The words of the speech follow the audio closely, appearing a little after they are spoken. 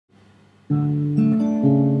Little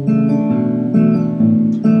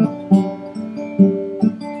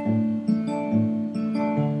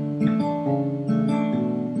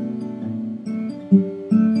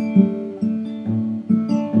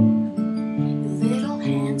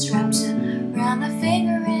hands wrapped around my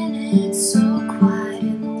finger, and it's so quiet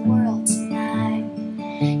in the world tonight.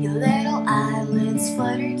 Your little eyelids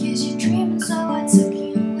flutter 'cause you're dreaming, so I took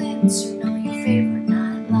you in to know your favorite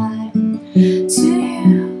nightlight. To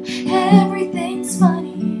you, everything's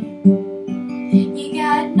funny. You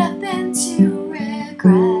got nothing to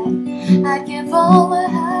regret. I'd give all I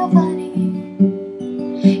have, honey,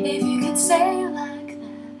 if you could say it like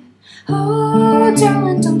that. Oh,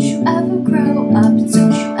 darling, don't you ever grow up.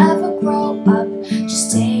 Don't you ever grow up. Just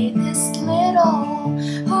stay this little.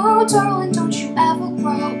 Oh, darling, don't you ever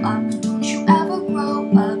grow up. Don't you ever grow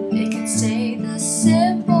up. It can stay this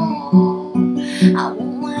simple. I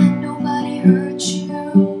won't let nobody hurt you.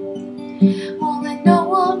 Won't let no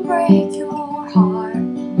one break your heart.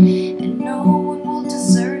 And no one will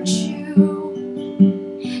desert you.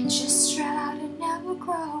 Just try to never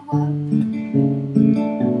grow up.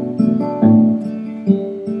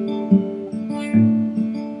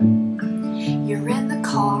 You're in the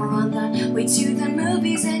car on the way to the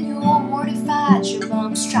movies, and you're mortified your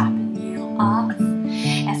mom's dropping you off.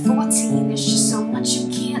 At 14, there's just so much you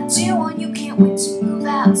can't do, and you can't wait to move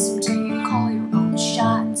out someday and call your own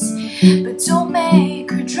shots. But don't make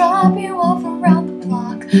her drop you off around the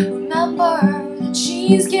block. Remember that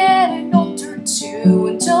she's getting older too,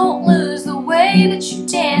 and don't lose the way that you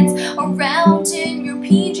dance around in your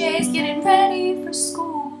PJs getting ready for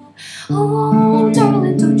school. Oh,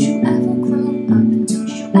 darling, don't you ever grow up. Don't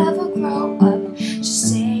you ever grow up. Just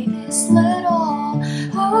stay this little.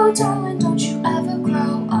 Oh, darling, don't you ever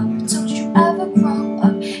grow up. Don't you ever grow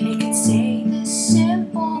up. It can stay this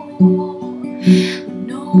simple.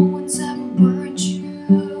 No one's ever burned you.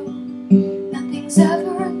 Nothing's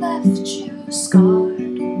ever left you scarred.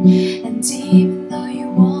 And even though you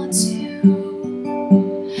want to,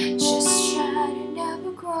 just try to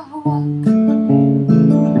never grow up.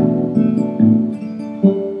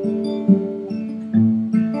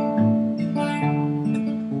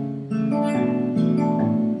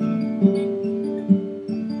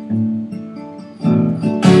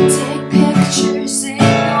 Take pictures in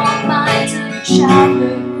your mind of your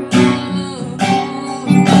childhood room.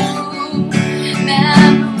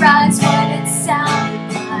 Memorize what it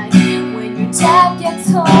sounded like when your dad gets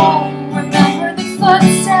home. Remember the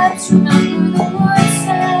footsteps, remember the words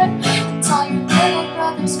said, and tell your little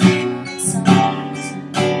brother's favorite songs.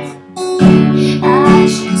 I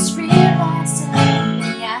just realized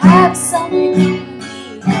everything I had to tell me couldn't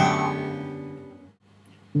be gone.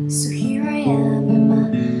 So here I am in my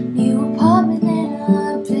new apartment in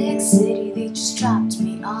a big city. They just dropped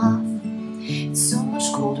me off. It's so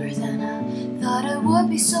much colder than I thought it would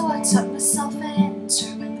be, so I tucked myself in